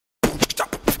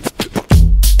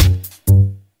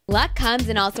Luck comes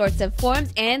in all sorts of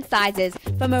forms and sizes,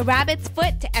 from a rabbit's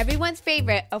foot to everyone's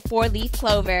favorite, a four-leaf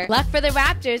clover. Luck for the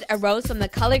Raptors arose from the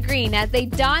color green as they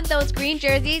donned those green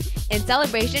jerseys in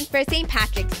celebration for St.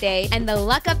 Patrick's Day, and the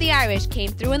luck of the Irish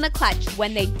came through in the clutch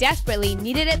when they desperately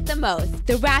needed it the most.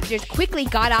 The Raptors quickly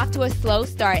got off to a slow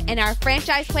start, and our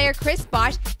franchise player Chris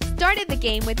Bosh started the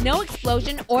game with no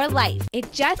explosion or life.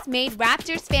 It just made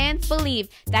Raptors fans believe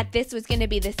that this was going to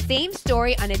be the same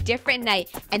story on a different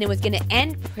night, and it was going to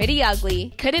end pretty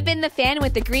ugly. Could have been the fan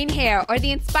with the green hair or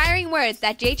the inspiring words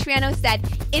that Jay Triano said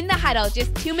in the huddle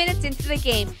just 2 minutes into the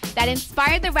game that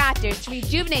inspired the Raptors to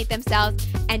rejuvenate themselves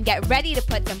and get ready to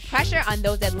put some pressure on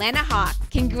those Atlanta Hawks.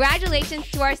 Congratulations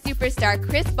to our superstar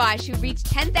Chris Bosh, who reached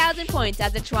 10,000 points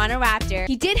as a Toronto Raptor.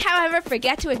 He did, however,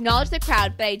 forget to acknowledge the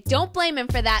crowd, but I don't blame him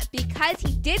for that because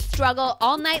he did struggle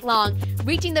all night long,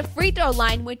 reaching the free throw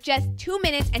line with just 2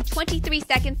 minutes and 23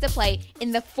 seconds to play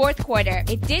in the fourth quarter.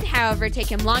 It did, however, take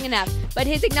him long enough, but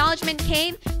his acknowledgement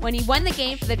came when he won the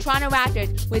game for the Toronto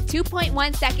Raptors with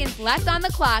 2.1 seconds left on the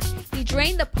clock. He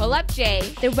drained the pull-up J.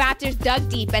 The Raptors dug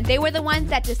deep, and they were the ones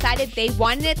that decided they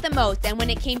wanted it the most, and when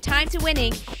it came time to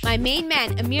winning, my main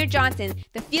man, Amir Johnson,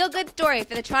 the feel-good story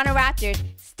for the Toronto Raptors,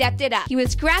 stepped it up. He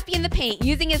was scrappy in the paint,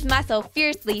 using his muscle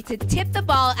fiercely to tip the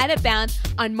ball out of bounds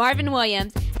on Marvin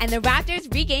Williams, and the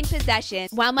Raptors regained possession,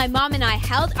 while my mom and I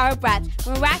held our breath,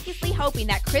 miraculously hoping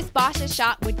that Chris Bosh's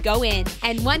shot would go in.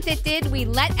 And once it did, we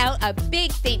let out a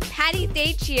big St. Patty's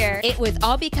Day cheer. It was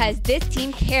all because this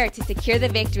team cared to secure the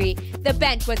victory. The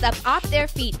bench was up off their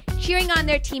feet, cheering on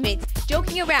their teammates,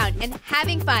 joking around, and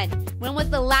having fun. When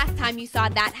was the last time you saw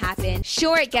that happen?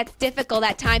 Sure, it gets difficult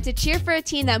at times to cheer for a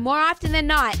team that more often than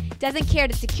not doesn't care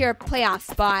to secure a playoff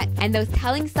spot. And those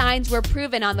telling signs were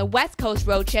proven on the West Coast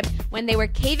road trip when they were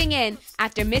caving in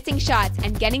after missing shots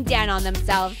and getting down on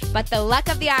themselves. But the luck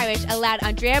of the Irish allowed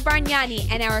Andrea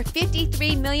Bargnani and our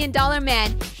 $53 million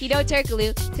man, Hedo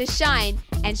Turkoglu, to shine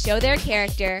and show their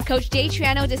character. Coach Jay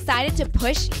Triano decided to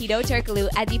push Hedo Turkoglu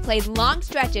as he played long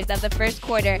stretches of the first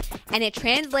quarter, and it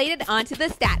translated onto the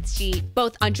stats sheet.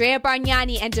 Both Andrea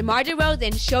Bargnani and DeMar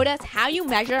DeRozan showed us how you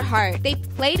measure heart. They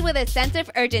played with a sense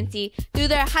of urgency through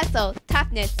their hustle,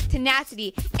 toughness,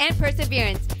 tenacity, and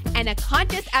perseverance, and a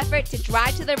conscious effort to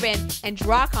drive to the rim and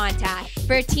draw contact.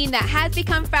 For a team that has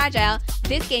become fragile,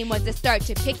 this game was the start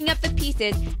to picking up the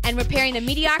pieces and repairing the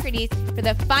mediocrities for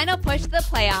the final push to the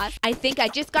playoffs. I think I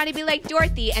just gotta be like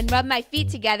Dorothy and rub my feet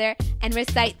together and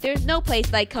recite "There's no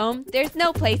place like home, there's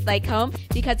no place like home,"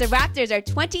 because the Raptors are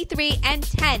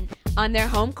 23-10 on their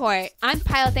home court. I'm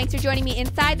Pyle, thanks for joining me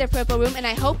inside the Purple Room, and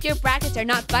I hope your brackets are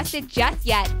not busted just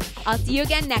yet. I'll see you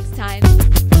again next time.